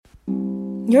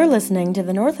You're listening to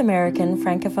the North American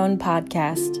Francophone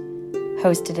podcast,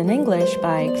 hosted in English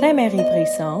by Franco-American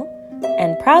Brisson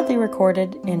and proudly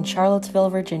recorded in Charlottesville,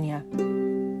 Virginia.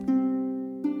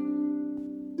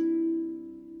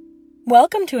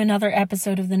 Welcome to another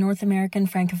episode of the North American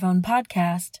Francophone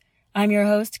podcast. I'm your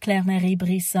host, Claire-Marie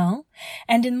Brisson,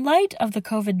 and in light of the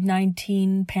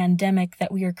COVID-19 pandemic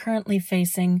that we are currently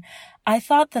facing, I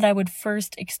thought that I would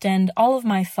first extend all of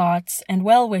my thoughts and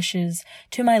well wishes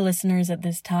to my listeners at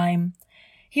this time.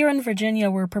 Here in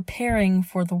Virginia, we're preparing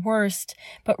for the worst,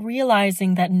 but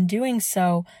realizing that in doing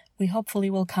so, we hopefully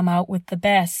will come out with the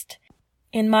best.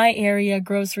 In my area,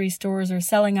 grocery stores are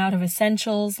selling out of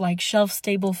essentials like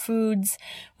shelf-stable foods.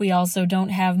 We also don't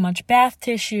have much bath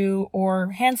tissue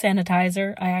or hand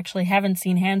sanitizer. I actually haven't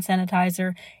seen hand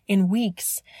sanitizer in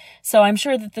weeks. So I'm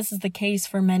sure that this is the case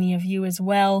for many of you as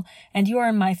well, and you are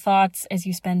in my thoughts as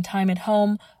you spend time at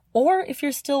home, or if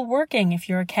you're still working, if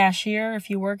you're a cashier, if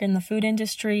you work in the food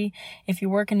industry, if you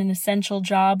work in an essential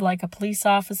job like a police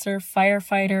officer,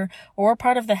 firefighter, or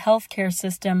part of the healthcare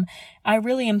system, I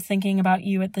really am thinking about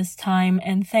you at this time,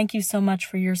 and thank you so much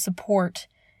for your support.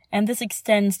 And this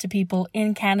extends to people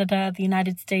in Canada, the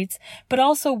United States, but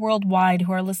also worldwide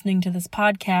who are listening to this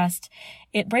podcast.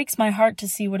 It breaks my heart to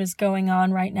see what is going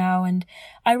on right now, and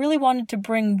I really wanted to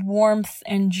bring warmth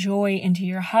and joy into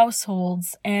your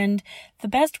households, and the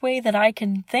best way that I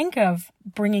can think of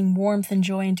bringing warmth and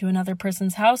joy into another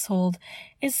person's household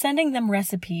is sending them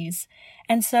recipes.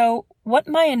 And so what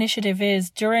my initiative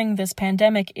is during this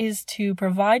pandemic is to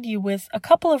provide you with a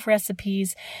couple of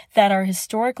recipes that are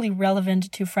historically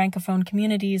relevant to Francophone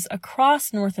communities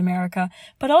across North America,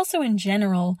 but also in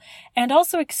general, and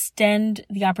also extend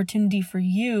the opportunity for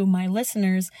you, my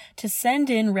listeners, to send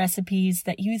in recipes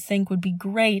that you think would be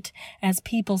great as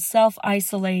people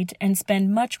self-isolate and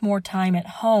spend much more time at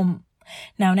home.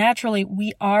 Now, naturally,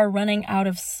 we are running out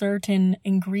of certain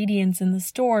ingredients in the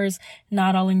stores.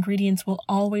 Not all ingredients will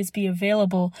always be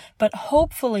available, but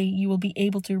hopefully you will be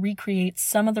able to recreate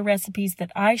some of the recipes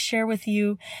that I share with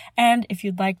you. And if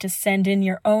you'd like to send in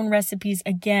your own recipes,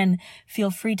 again, feel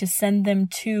free to send them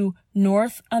to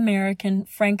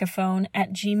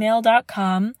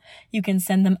northamericanfrancophone@gmail.com. You can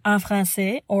send them en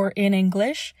français or in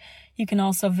English. You can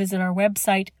also visit our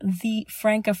website,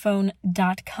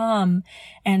 thefrancophone.com,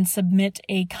 and submit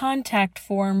a contact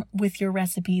form with your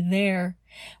recipe there.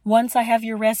 Once I have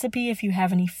your recipe, if you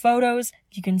have any photos,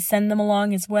 you can send them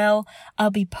along as well. I'll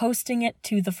be posting it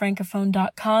to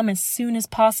thefrancophone.com as soon as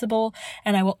possible,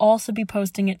 and I will also be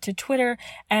posting it to Twitter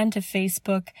and to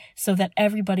Facebook so that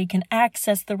everybody can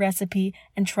access the recipe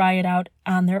and try it out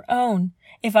on their own.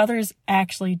 If others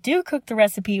actually do cook the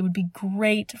recipe, it would be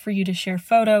great for you to share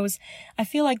photos. I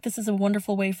feel like this is a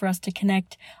wonderful way for us to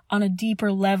connect on a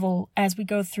deeper level as we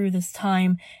go through this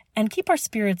time and keep our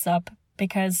spirits up,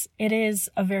 because it is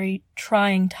a very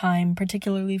trying time,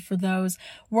 particularly for those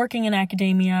working in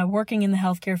academia, working in the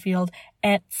healthcare field,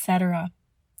 etc.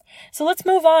 So let's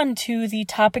move on to the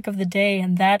topic of the day,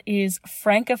 and that is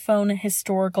Francophone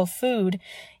historical food.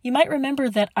 You might remember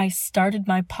that I started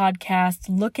my podcast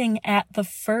looking at the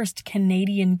first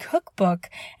Canadian cookbook,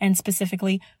 and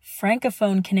specifically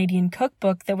Francophone Canadian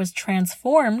cookbook that was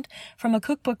transformed from a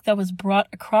cookbook that was brought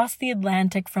across the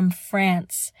Atlantic from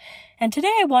France. And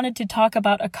today I wanted to talk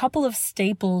about a couple of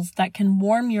staples that can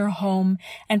warm your home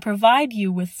and provide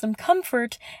you with some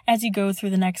comfort as you go through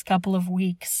the next couple of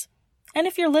weeks. And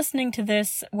if you're listening to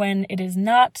this when it is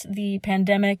not the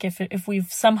pandemic, if we've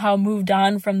somehow moved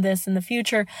on from this in the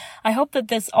future, I hope that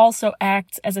this also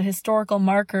acts as a historical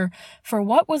marker for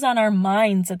what was on our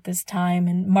minds at this time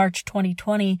in March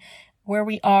 2020, where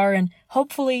we are. And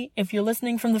hopefully, if you're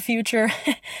listening from the future,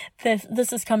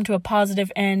 this has come to a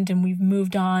positive end and we've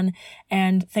moved on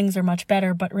and things are much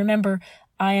better. But remember,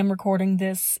 I am recording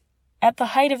this at the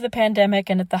height of the pandemic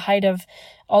and at the height of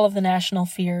all of the national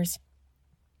fears.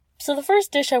 So the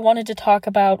first dish I wanted to talk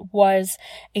about was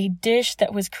a dish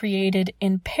that was created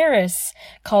in Paris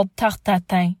called tarte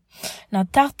tatin. Now,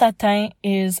 tarte tatin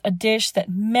is a dish that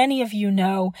many of you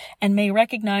know and may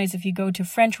recognize if you go to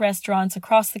French restaurants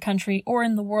across the country or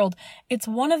in the world. It's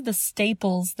one of the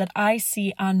staples that I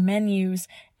see on menus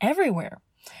everywhere.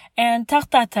 And tarte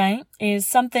tatin is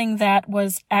something that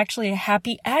was actually a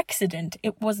happy accident.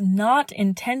 It was not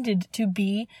intended to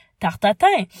be tarte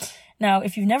tatin. Now,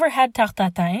 if you've never had tarte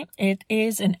tatin, it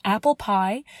is an apple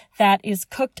pie that is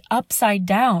cooked upside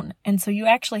down. And so you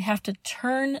actually have to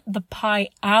turn the pie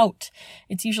out.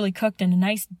 It's usually cooked in a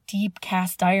nice deep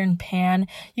cast iron pan.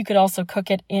 You could also cook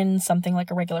it in something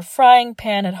like a regular frying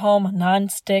pan at home. A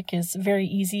non-stick is very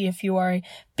easy if you are a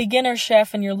beginner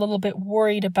chef and you're a little bit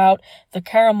worried about the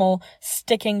caramel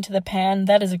sticking to the pan.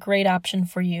 That is a great option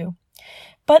for you.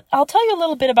 But I'll tell you a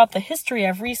little bit about the history.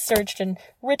 I've researched and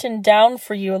written down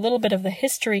for you a little bit of the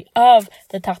history of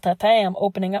the tarte tatin. I'm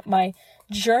opening up my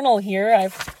journal here.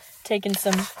 I've taken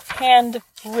some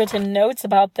handwritten notes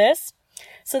about this.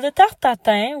 So the tarte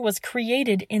tatin was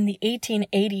created in the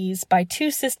 1880s by two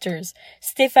sisters,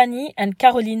 Stéphanie and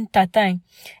Caroline Tatin,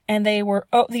 and they were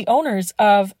the owners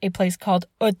of a place called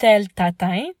Hôtel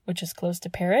Tatin, which is close to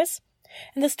Paris.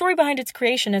 And the story behind its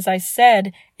creation, as I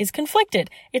said, is conflicted.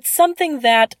 It's something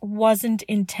that wasn't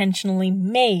intentionally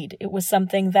made. It was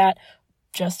something that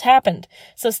just happened.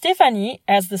 So Stéphanie,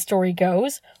 as the story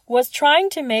goes, was trying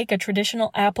to make a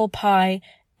traditional apple pie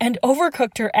and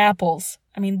overcooked her apples.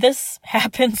 I mean, this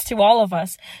happens to all of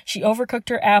us. She overcooked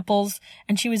her apples,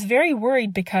 and she was very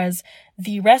worried because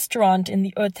the restaurant in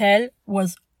the hotel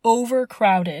was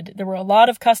overcrowded. There were a lot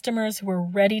of customers who were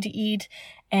ready to eat,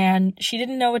 and she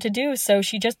didn't know what to do, so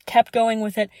she just kept going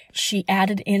with it. She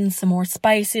added in some more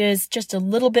spices, just a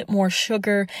little bit more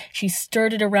sugar. She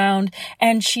stirred it around,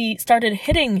 and she started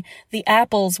hitting the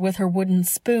apples with her wooden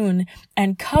spoon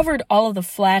and covered all of the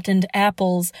flattened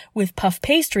apples with puff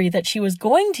pastry that she was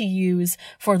going to use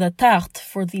for the tarte,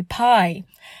 for the pie.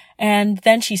 And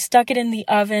then she stuck it in the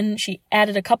oven. She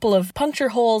added a couple of puncture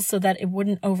holes so that it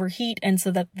wouldn't overheat and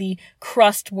so that the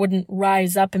crust wouldn't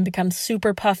rise up and become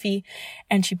super puffy.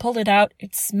 And she pulled it out.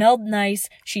 It smelled nice.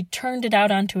 She turned it out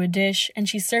onto a dish and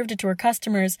she served it to her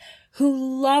customers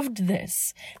who loved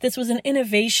this. This was an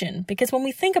innovation because when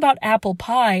we think about apple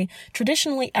pie,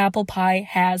 traditionally apple pie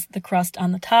has the crust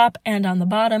on the top and on the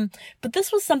bottom, but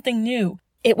this was something new.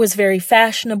 It was very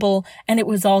fashionable and it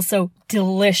was also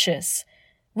delicious.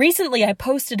 Recently, I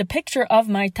posted a picture of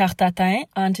my tarte tatin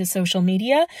onto social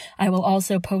media. I will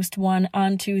also post one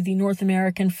onto the North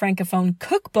American Francophone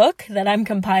cookbook that I'm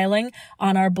compiling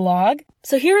on our blog.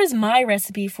 So here is my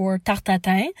recipe for tarte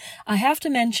tatin. I have to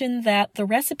mention that the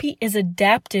recipe is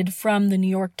adapted from the New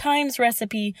York Times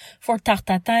recipe for tarte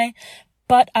tatin,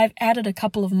 but I've added a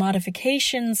couple of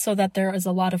modifications so that there is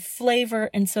a lot of flavor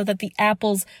and so that the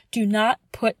apples do not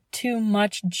put too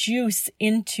much juice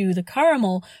into the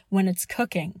caramel when it's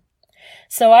cooking.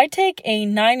 So I take a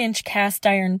 9-inch cast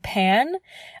iron pan.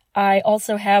 I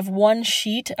also have 1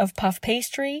 sheet of puff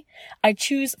pastry. I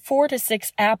choose 4 to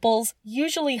 6 apples,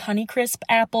 usually Honeycrisp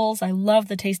apples. I love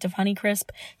the taste of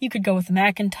Honeycrisp. You could go with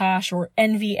Macintosh or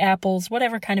Envy apples,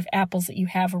 whatever kind of apples that you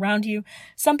have around you.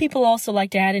 Some people also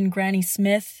like to add in Granny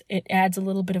Smith. It adds a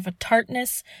little bit of a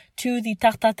tartness to the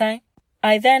tarte tatin.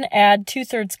 I then add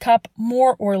 2/3 cup,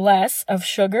 more or less, of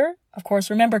sugar. Of course,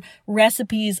 remember,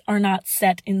 recipes are not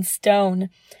set in stone.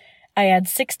 I add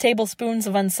 6 tablespoons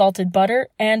of unsalted butter,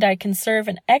 and I conserve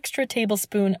an extra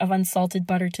tablespoon of unsalted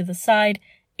butter to the side.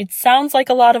 It sounds like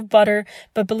a lot of butter,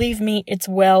 but believe me, it's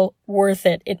well worth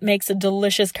it. It makes a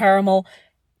delicious caramel.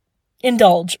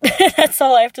 Indulge. That's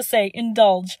all I have to say.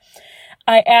 Indulge.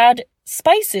 I add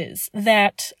spices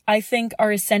that I think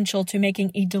are essential to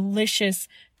making a delicious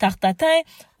tarte tatin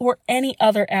or any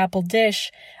other apple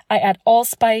dish. I add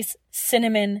allspice,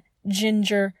 cinnamon,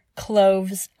 ginger,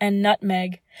 cloves, and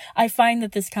nutmeg. I find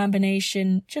that this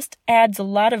combination just adds a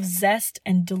lot of zest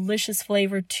and delicious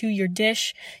flavor to your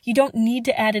dish. You don't need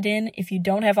to add it in if you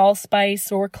don't have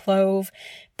allspice or clove,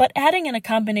 but adding in a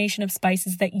combination of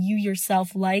spices that you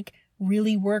yourself like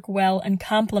really work well and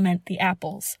complement the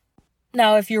apples.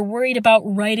 Now, if you're worried about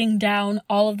writing down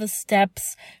all of the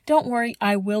steps, don't worry,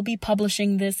 I will be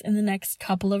publishing this in the next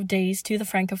couple of days to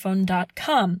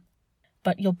thefrancophone.com.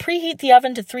 But you'll preheat the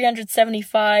oven to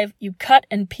 375. You cut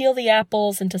and peel the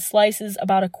apples into slices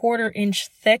about 1/4 inch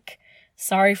thick.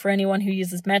 Sorry for anyone who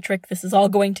uses metric. This is all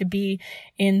going to be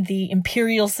in the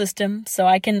imperial system, so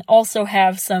I can also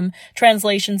have some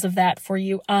translations of that for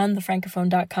you on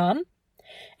thefrancophone.com.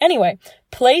 Anyway,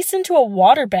 place into a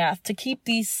water bath to keep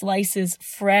these slices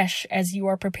fresh as you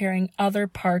are preparing other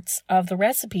parts of the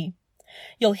recipe.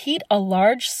 You'll heat a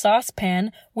large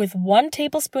saucepan with 1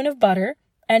 tablespoon of butter,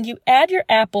 and you add your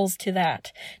apples to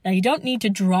that. Now, you don't need to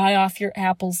dry off your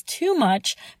apples too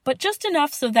much, but just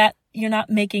enough so that you're not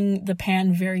making the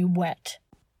pan very wet.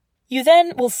 You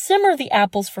then will simmer the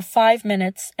apples for 5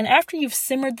 minutes, and after you've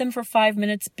simmered them for 5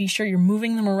 minutes, be sure you're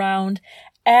moving them around.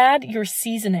 add your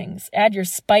seasonings, add your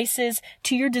spices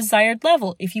to your desired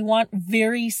level. If you want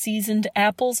very seasoned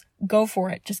apples, go for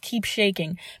it. Just keep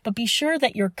shaking. But be sure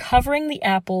that you're covering the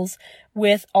apples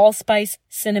with allspice,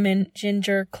 cinnamon,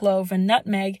 ginger, clove, and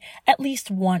nutmeg at least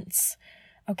once.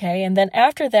 Okay, and then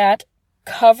after that,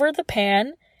 cover the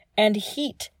pan and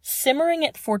heat, simmering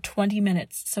it for 20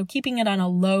 minutes. So keeping it on a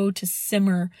low to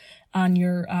simmer on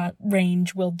your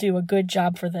range will do a good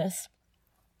job for this.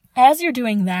 As you're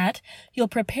doing that, you'll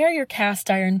prepare your cast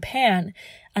iron pan.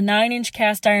 A 9-inch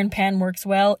cast iron pan works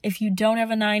well. If you don't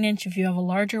have a 9-inch, if you have a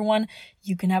larger one,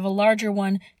 you can have a larger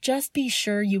one. Just be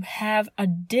sure you have a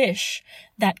dish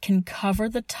that can cover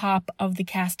the top of the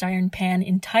cast iron pan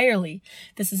entirely.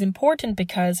 This is important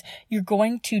because you're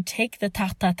going to take the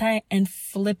tarte tatin and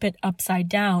flip it upside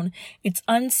down. It's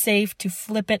unsafe to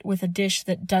flip it with a dish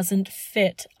that doesn't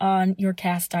fit on your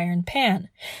cast iron pan.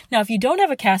 Now, if you don't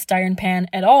have a cast iron pan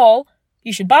at all,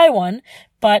 you should buy one,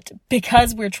 but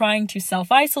because we're trying to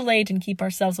self-isolate and keep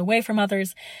ourselves away from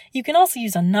others, you can also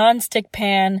use a non-stick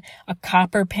pan, a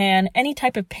copper pan, any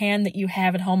type of pan that you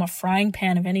have at home, a frying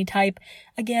pan of any type.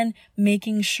 Again,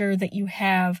 making sure that you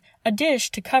have a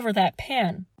dish to cover that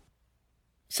pan.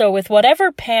 So with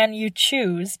whatever pan you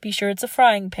choose, be sure it's a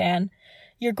frying pan,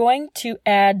 you're going to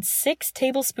add 6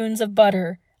 tablespoons of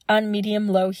butter on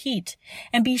medium-low heat.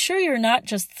 And be sure you're not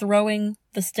just throwing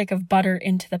the stick of butter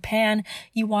into the pan.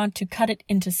 You want to cut it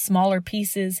into smaller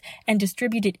pieces and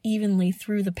distribute it evenly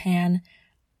through the pan.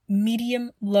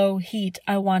 Medium-low heat.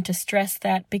 I want to stress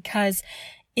that because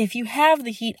if you have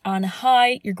the heat on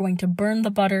high, you're going to burn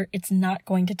the butter. It's not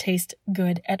going to taste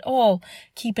good at all.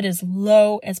 Keep it as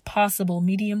low as possible,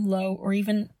 medium-low, or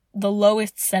even the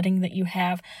lowest setting that you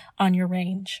have on your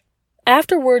range.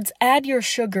 Afterwards, add your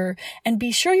sugar, and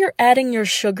be sure you're adding your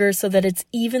sugar so that it's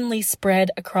evenly spread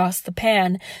across the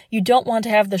pan. You don't want to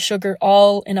have the sugar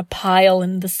all in a pile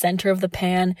in the center of the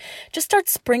pan. Just start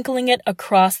sprinkling it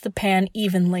across the pan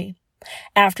evenly.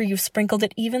 After you've sprinkled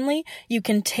it evenly, you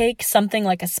can take something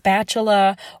like a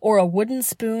spatula or a wooden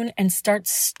spoon and start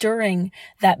stirring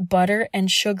that butter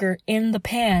and sugar in the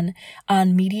pan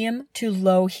on medium to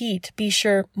low heat. Be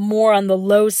sure more on the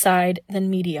low side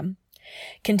than medium.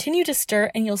 Continue to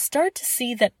stir and you'll start to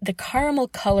see that the caramel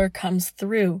color comes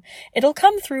through. It'll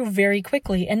come through very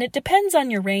quickly, and it depends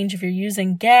on your range if you're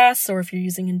using gas or if you're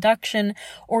using induction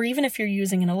or even if you're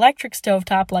using an electric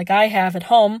stovetop like I have at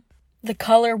home. The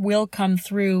color will come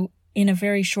through in a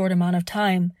very short amount of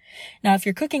time. Now, if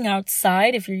you're cooking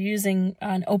outside, if you're using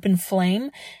an open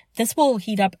flame, this will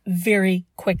heat up very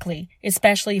quickly,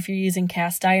 especially if you're using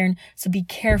cast iron, so be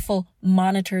careful,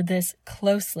 monitor this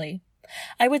closely.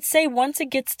 I would say once it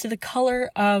gets to the color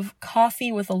of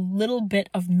coffee with a little bit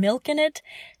of milk in it,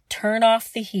 turn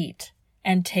off the heat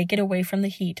and take it away from the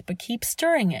heat, but keep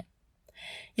stirring it.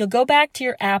 You'll go back to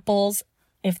your apples.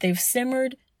 If they've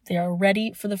simmered, they are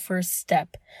ready for the first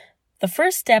step. The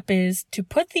first step is to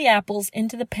put the apples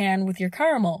into the pan with your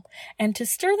caramel and to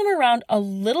stir them around a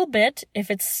little bit if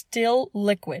it's still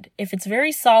liquid. If it's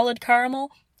very solid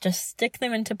caramel, just stick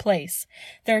them into place.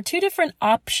 There are 2 different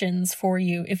options for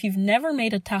you. If you've never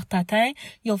made a tarte tatin,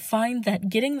 you'll find that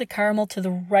getting the caramel to the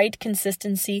right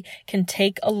consistency can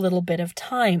take a little bit of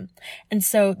time. And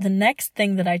so the next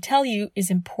thing that I tell you is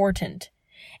important.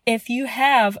 If you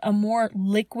have a more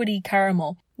liquidy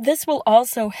caramel, this will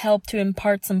also help to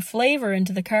impart some flavor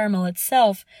into the caramel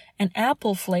itself, an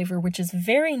apple flavor, which is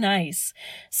very nice.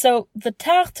 So the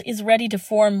tarte is ready to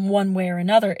form one way or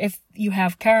another. If you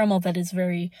have caramel that is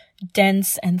very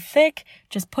dense and thick,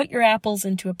 just put your apples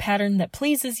into a pattern that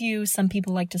pleases you. Some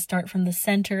people like to start from the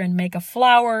center and make a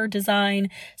flower design.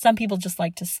 Some people just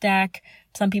like to stack.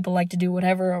 Some people like to do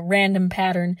whatever, a random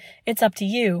pattern. It's up to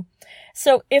you.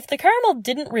 So if the caramel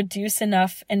didn't reduce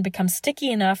enough and become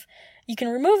sticky enough, you can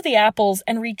remove the apples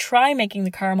and retry making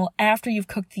the caramel after you've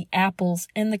cooked the apples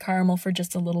in the caramel for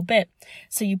just a little bit.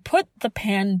 So you put the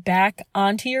pan back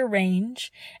onto your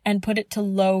range and put it to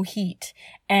low heat.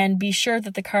 And be sure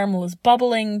that the caramel is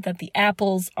bubbling, that the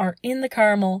apples are in the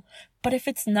caramel. But if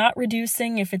it's not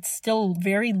reducing, if it's still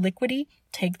very liquidy,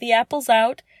 take the apples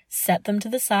out, set them to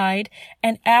the side,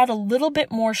 and add a little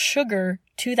bit more sugar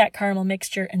to that caramel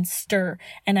mixture and stir.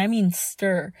 And I mean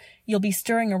stir. You'll be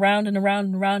stirring around and around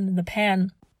and around in the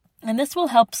pan. And this will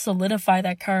help solidify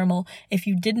that caramel if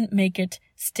you didn't make it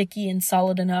sticky and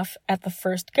solid enough at the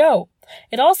first go.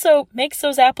 It also makes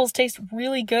those apples taste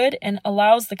really good and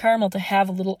allows the caramel to have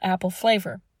a little apple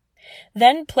flavor.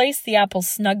 Then place the apples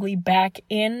snugly back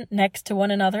in next to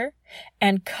one another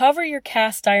and cover your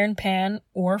cast iron pan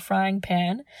or frying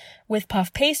pan with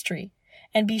puff pastry.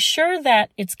 And be sure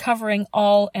that it's covering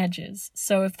all edges.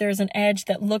 So if there's an edge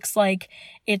that looks like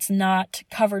it's not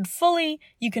covered fully,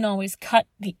 you can always cut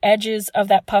the edges of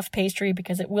that puff pastry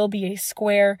because it will be a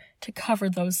square to cover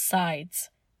those sides.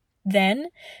 Then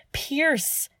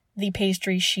pierce the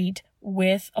pastry sheet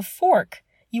with a fork.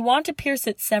 You want to pierce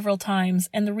it several times,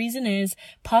 and the reason is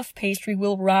puff pastry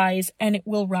will rise, and it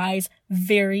will rise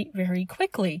very, very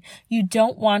quickly. You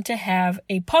don't want to have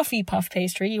a puffy puff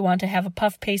pastry. You want to have a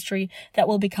puff pastry that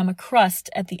will become a crust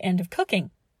at the end of cooking.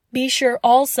 Be sure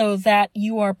also that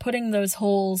you are putting those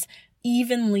holes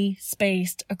evenly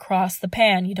spaced across the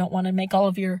pan. You don't want to make all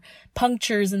of your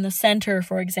punctures in the center,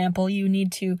 for example. You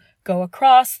need to go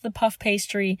across the puff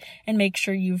pastry and make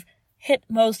sure you've hit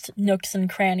most nooks and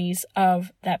crannies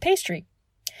of that pastry.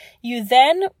 You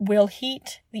then will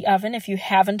heat the oven, if you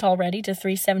haven't already, to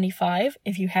 375.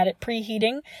 If you had it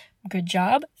preheating, good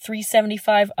job.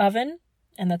 375 oven,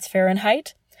 and that's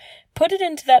Fahrenheit. Put it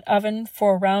into that oven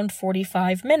for around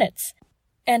 45 minutes.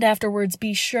 And afterwards,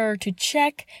 be sure to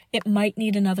check. It might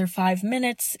need another 5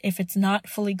 minutes if it's not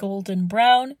fully golden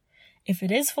brown. If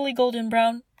it is fully golden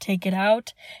brown, take it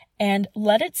out and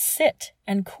let it sit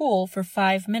and cool for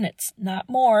 5 minutes. Not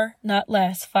more, not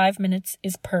less. 5 minutes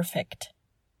is perfect.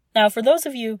 Now, for those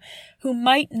of you who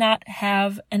might not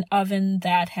have an oven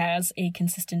that has a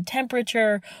consistent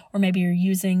temperature, or maybe you're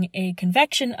using a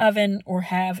convection oven or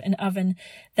have an oven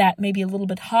that may be a little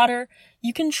bit hotter,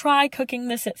 you can try cooking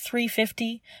this at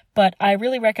 350, but I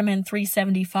really recommend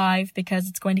 375 because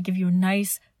it's going to give you a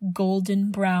nice golden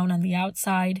brown on the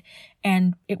outside,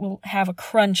 and it will have a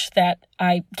crunch that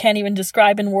I can't even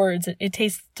describe in words. It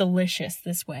tastes delicious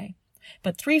this way.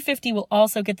 But 350 will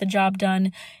also get the job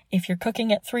done. If you're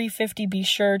cooking at 350, be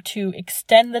sure to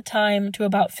extend the time to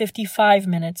about 55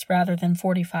 minutes rather than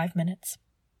 45 minutes.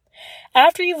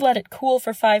 After you've let it cool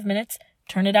for 5 minutes,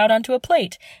 turn it out onto a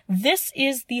plate. This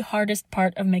is the hardest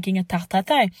part of making a tarte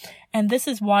tatin, and this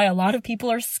is why a lot of people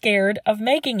are scared of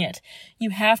making it.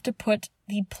 You have to put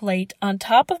the plate on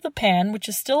top of the pan, which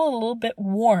is still a little bit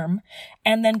warm,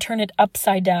 and then turn it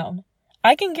upside down.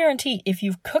 I can guarantee if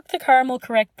you've cooked the caramel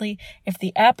correctly, if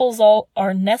the apples all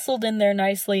are nestled in there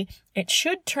nicely, it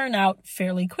should turn out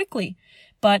fairly quickly.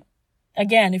 But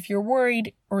again, if you're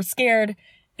worried or scared,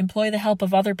 employ the help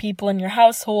of other people in your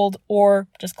household, or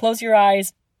just close your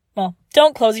eyes. Well,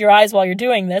 don't close your eyes while you're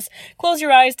doing this. Close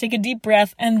your eyes, take a deep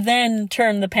breath, and then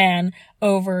turn the pan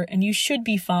over, and you should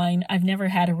be fine. I've never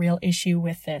had a real issue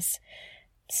with this.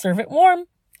 Serve it warm.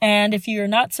 And if you're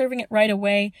not serving it right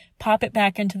away, pop it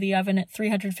back into the oven at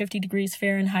 350 degrees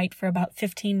Fahrenheit for about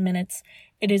 15 minutes.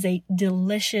 It is a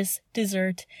delicious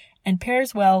dessert and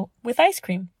pairs well with ice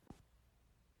cream.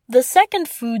 The second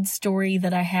food story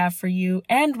that I have for you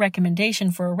and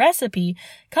recommendation for a recipe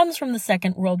comes from the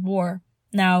Second World War.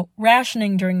 Now,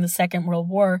 rationing during the Second World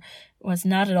War was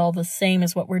not at all the same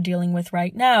as what we're dealing with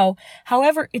right now.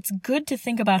 However, it's good to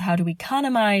think about how to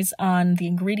economize on the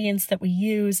ingredients that we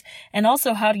use and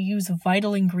also how to use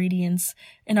vital ingredients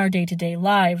in our day-to-day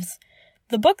lives.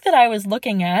 The book that I was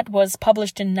looking at was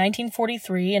published in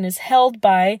 1943 and is held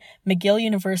by McGill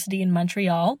University in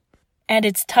Montreal. And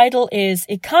its title is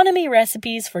Economy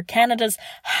Recipes for Canada's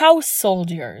House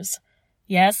Soldiers.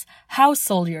 Yes, house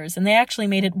soldiers, and they actually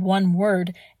made it one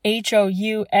word,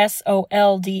 HOUSOLDIERS.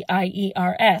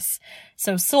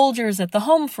 So soldiers at the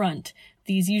home front.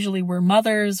 These usually were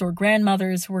mothers or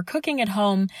grandmothers who were cooking at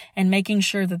home and making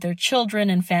sure that their children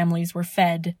and families were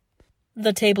fed.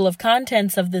 The table of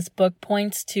contents of this book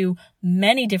points to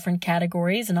many different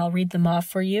categories, and I'll read them off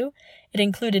for you. It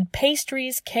included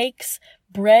pastries, cakes,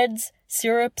 breads,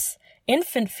 syrups,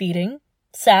 infant feeding,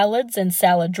 salads and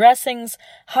salad dressings,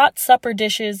 hot supper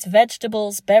dishes,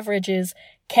 vegetables, beverages,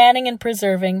 canning and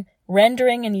preserving,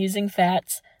 rendering and using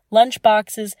fats, lunch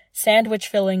boxes, sandwich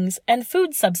fillings, and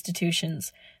food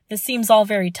substitutions. This seems all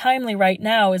very timely right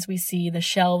now as we see the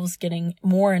shelves getting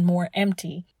more and more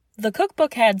empty. The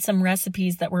cookbook had some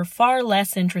recipes that were far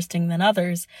less interesting than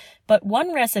others, but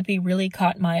one recipe really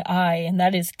caught my eye, and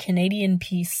that is Canadian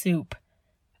pea soup.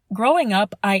 Growing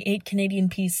up, I ate Canadian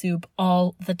pea soup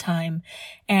all the time,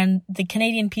 and the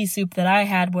Canadian pea soup that I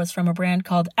had was from a brand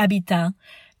called Habitant.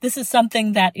 This is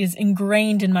something that is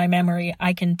ingrained in my memory.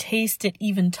 I can taste it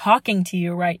even talking to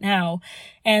you right now,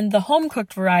 and the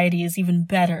home-cooked variety is even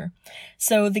better.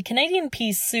 So the Canadian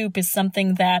pea soup is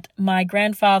something that my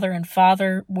grandfather and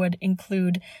father would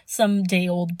include some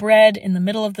day-old bread in the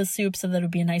middle of the soup so that it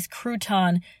would be a nice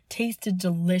crouton, tasted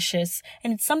delicious,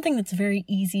 and it's something that's very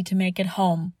easy to make at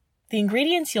home. The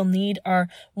ingredients you'll need are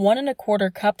 1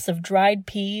 1/4 cups of dried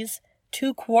peas,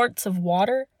 2 quarts of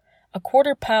water,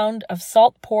 1/4 pound of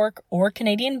salt pork or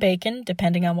Canadian bacon,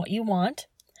 depending on what you want,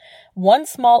 1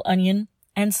 small onion,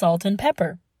 and salt and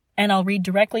pepper. And I'll read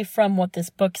directly from what this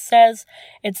book says.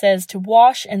 It says to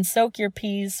wash and soak your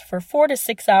peas for 4 to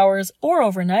 6 hours or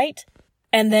overnight,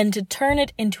 and then to turn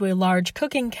it into a large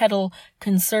cooking kettle,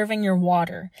 conserving your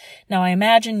water. Now, I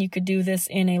imagine you could do this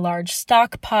in a large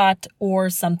stock pot or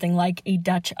something like a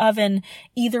Dutch oven.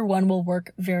 Either one will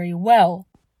work very well.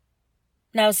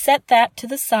 Now set that to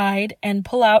the side and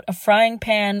pull out a frying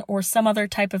pan or some other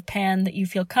type of pan that you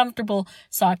feel comfortable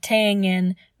sautéing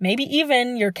in, maybe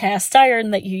even your cast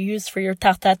iron that you use for your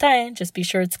tarte tatin, just be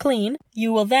sure it's clean.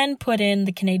 You will then put in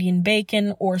the Canadian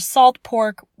bacon or salt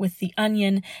pork with the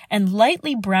onion and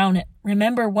lightly brown it.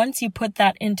 Remember, once you put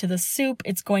that into the soup,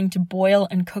 it's going to boil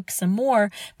and cook some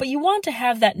more, but you want to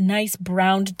have that nice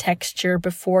browned texture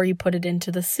before you put it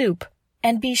into the soup.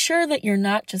 And be sure that you're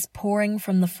not just pouring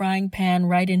from the frying pan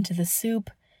right into the soup.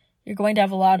 You're going to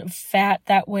have a lot of fat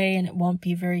that way and it won't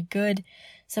be very good.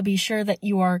 So be sure that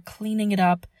you are cleaning it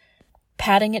up,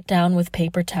 patting it down with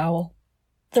paper towel.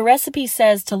 The recipe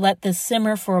says to let this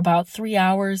simmer for about 3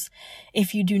 hours.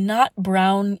 If you do not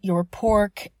brown your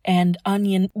pork and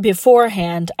onion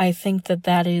beforehand, I think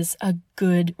that is a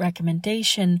good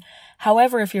recommendation.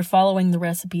 However, if you're following the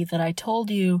recipe that I told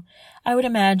you, I would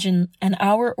imagine an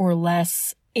hour or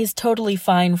less is totally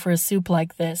fine for a soup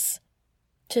like this.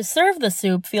 To serve the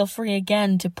soup, feel free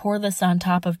again to pour this on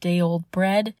top of day-old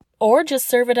bread, or just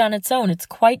serve it on its own. It's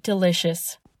quite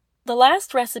delicious. The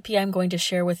last recipe I'm going to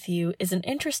share with you is an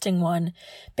interesting one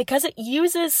because it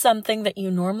uses something that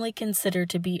you normally consider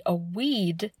to be a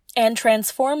weed and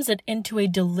transforms it into a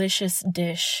delicious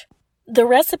dish. The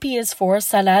recipe is for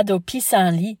salade au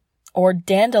pissenlit, or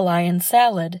dandelion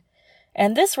salad.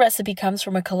 And this recipe comes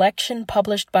from a collection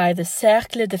published by the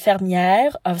Cercle de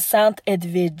Fermières of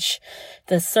Saint-Edwige,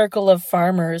 the Circle of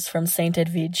Farmers from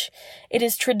Saint-Edwige. It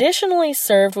is traditionally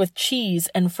served with cheese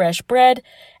and fresh bread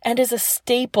and is a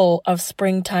staple of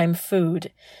springtime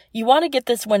food. You want to get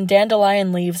this when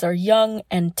dandelion leaves are young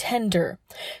and tender.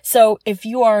 So if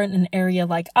you are in an area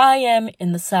like I am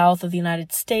in the south of the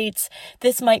United States,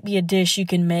 this might be a dish you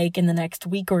can make in the next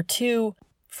week or two.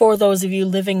 For those of you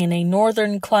living in a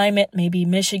northern climate, maybe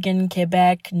Michigan,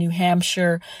 Quebec, New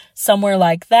Hampshire, somewhere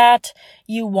like that,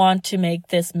 you want to make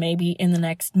this maybe in the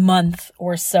next month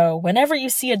or so. Whenever you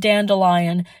see a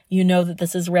dandelion, you know that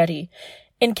this is ready.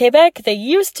 In Quebec, they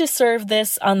used to serve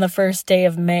this on the first day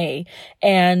of May,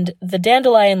 and the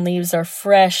dandelion leaves are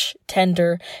fresh,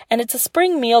 tender, and it's a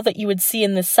spring meal that you would see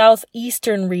in the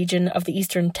southeastern region of the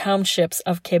eastern townships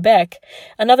of Quebec.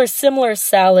 Another similar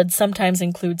salad sometimes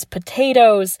includes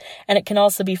potatoes, and it can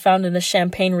also be found in the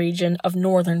Champagne region of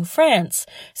northern France.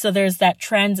 So there's that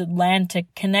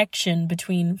transatlantic connection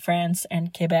between France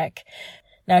and Quebec.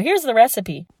 Now here's the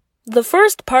recipe. The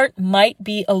first part might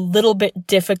be a little bit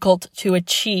difficult to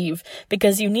achieve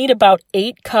because you need about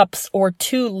 8 cups or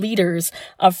 2 liters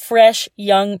of fresh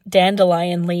young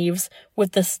dandelion leaves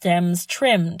with the stems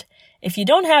trimmed. If you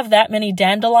don't have that many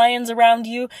dandelions around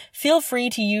you, feel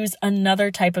free to use another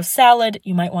type of salad.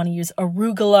 You might want to use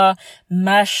arugula,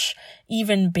 mush,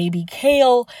 even baby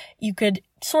kale. You could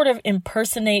sort of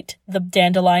impersonate the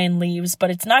dandelion leaves, but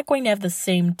it's not going to have the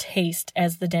same taste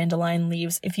as the dandelion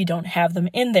leaves if you don't have them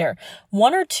in there.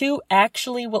 1 or 2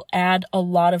 actually will add a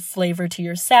lot of flavor to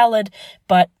your salad,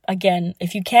 but again,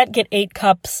 if you can't get 8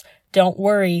 cups, don't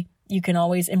worry, you can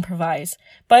always improvise.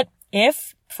 But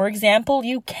if, for example,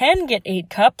 you can get 8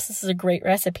 cups, this is a great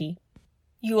recipe.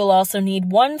 You will also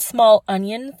need 1 small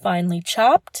onion, finely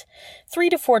chopped, 3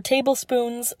 to 4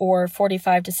 tablespoons or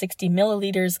 45 to 60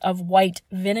 milliliters of white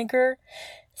vinegar,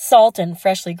 salt and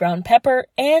freshly ground pepper,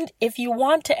 and if you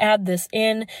want to add this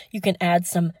in, you can add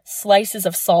some slices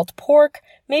of salt pork,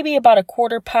 maybe about a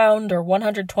 1/4 pound or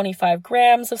 125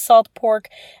 grams of salt pork,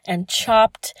 and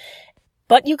chopped.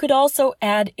 But you could also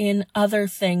add in other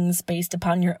things based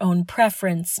upon your own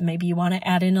preference. Maybe you want to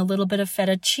add in a little bit of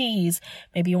feta cheese.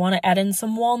 Maybe you want to add in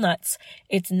some walnuts.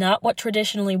 It's not what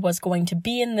traditionally was going to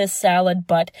be in this salad,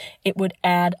 but it would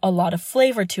add a lot of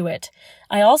flavor to it.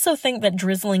 I also think that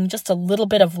drizzling just a little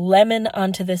bit of lemon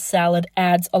onto this salad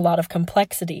adds a lot of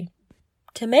complexity.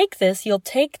 To make this, you'll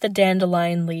take the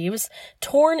dandelion leaves,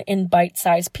 torn in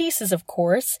bite-sized pieces, of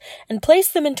course, and place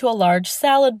them into a large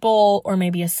salad bowl or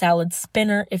maybe a salad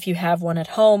spinner if you have one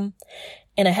at home.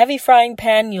 In a heavy frying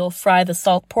pan, you'll fry the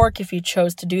salt pork if you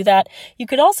chose to do that. You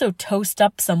could also toast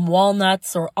up some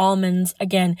walnuts or almonds.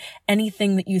 Again,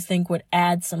 anything that you think would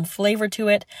add some flavor to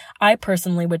it. I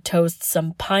personally would toast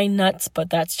some pine nuts, but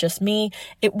that's just me.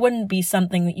 It wouldn't be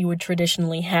something that you would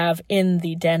traditionally have in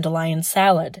the dandelion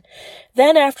salad.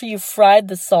 Then after you've fried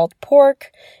the salt pork,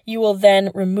 you will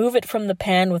then remove it from the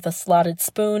pan with a slotted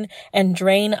spoon and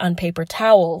drain on paper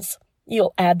towels.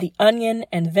 You'll add the onion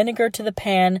and vinegar to the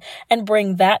pan and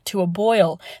bring that to a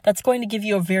boil. That's going to give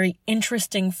you a very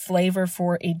interesting flavor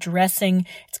for a dressing.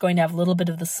 It's going to have a little bit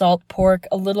of the salt pork,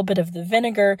 a little bit of the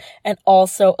vinegar, and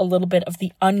also a little bit of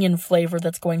the onion flavor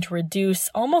that's going to reduce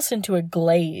almost into a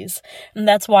glaze. And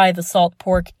that's why the salt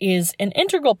pork is an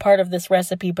integral part of this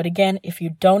recipe. But again, if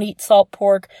you don't eat salt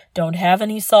pork, don't have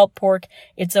any salt pork,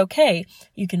 it's okay.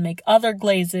 You can make other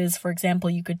glazes. For example,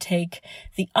 you could take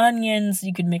the onions,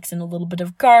 you could mix in a little bit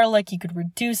of garlic, you could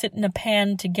reduce it in a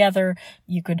pan together,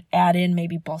 you could add in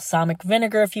maybe balsamic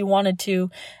vinegar if you wanted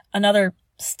to. Another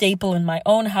staple in my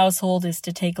own household is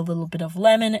to take a little bit of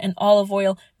lemon and olive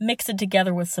oil, mix it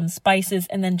together with some spices,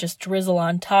 and then just drizzle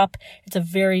on top. It's a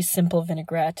very simple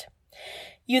vinaigrette.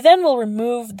 You then will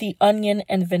remove the onion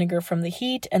and vinegar from the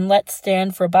heat and let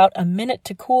stand for about a minute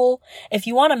to cool. If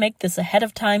you want to make this ahead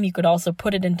of time, you could also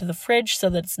put it into the fridge so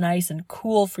that it's nice and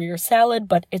cool for your salad,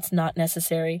 but it's not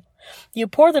necessary. You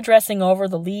pour the dressing over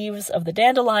the leaves of the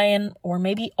dandelion, or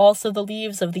maybe also the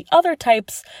leaves of the other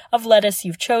types of lettuce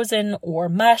you've chosen, or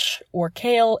mush, or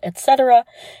kale, etc.,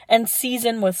 and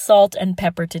season with salt and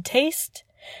pepper to taste.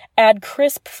 Add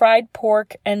crisp fried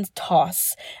pork and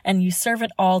toss, and you serve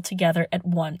it all together at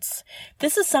once.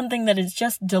 This is something that is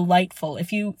just delightful.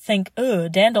 If you think,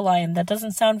 dandelion, that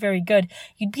doesn't sound very good,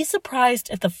 you'd be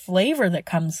surprised at the flavor that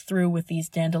comes through with these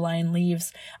dandelion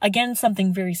leaves. Again,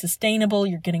 something very sustainable.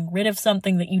 You're getting rid of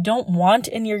something that you don't want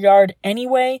in your yard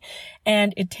anyway,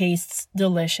 and it tastes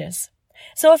delicious.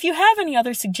 So if you have any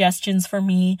other suggestions for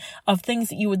me of things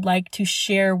that you would like to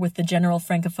share with the general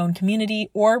Francophone community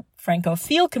or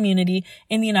Francophile community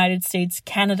in the United States,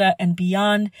 Canada, and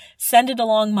beyond, send it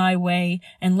along my way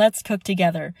and let's cook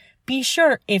together. Be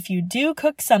sure, if you do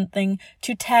cook something,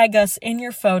 to tag us in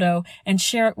your photo and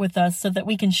share it with us so that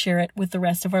we can share it with the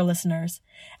rest of our listeners.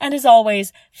 And as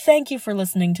always, thank you for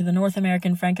listening to the North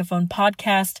American Francophone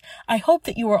podcast. I hope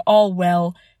that you are all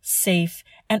well, safe,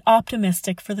 and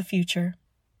optimistic for the future.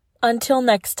 Until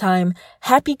next time,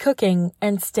 happy cooking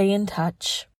and stay in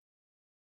touch.